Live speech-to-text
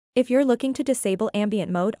If you're looking to disable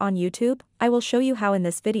ambient mode on YouTube, I will show you how in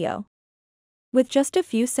this video. With just a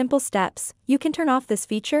few simple steps, you can turn off this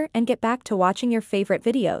feature and get back to watching your favorite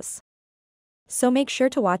videos. So make sure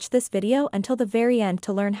to watch this video until the very end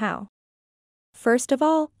to learn how. First of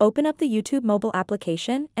all, open up the YouTube mobile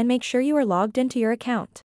application and make sure you are logged into your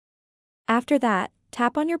account. After that,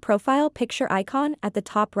 tap on your profile picture icon at the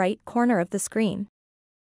top right corner of the screen.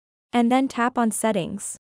 And then tap on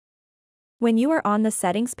Settings. When you are on the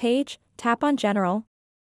Settings page, tap on General,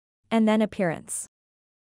 and then Appearance.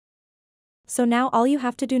 So now all you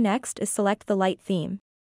have to do next is select the light theme.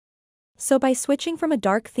 So by switching from a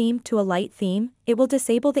dark theme to a light theme, it will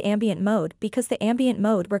disable the ambient mode because the ambient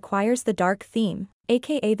mode requires the dark theme,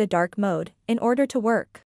 aka the dark mode, in order to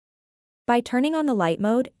work. By turning on the light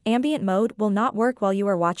mode, ambient mode will not work while you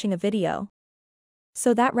are watching a video.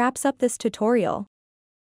 So that wraps up this tutorial.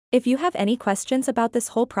 If you have any questions about this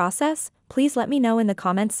whole process, please let me know in the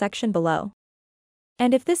comments section below.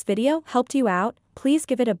 And if this video helped you out, please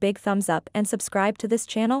give it a big thumbs up and subscribe to this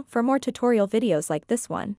channel for more tutorial videos like this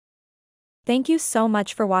one. Thank you so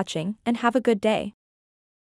much for watching and have a good day.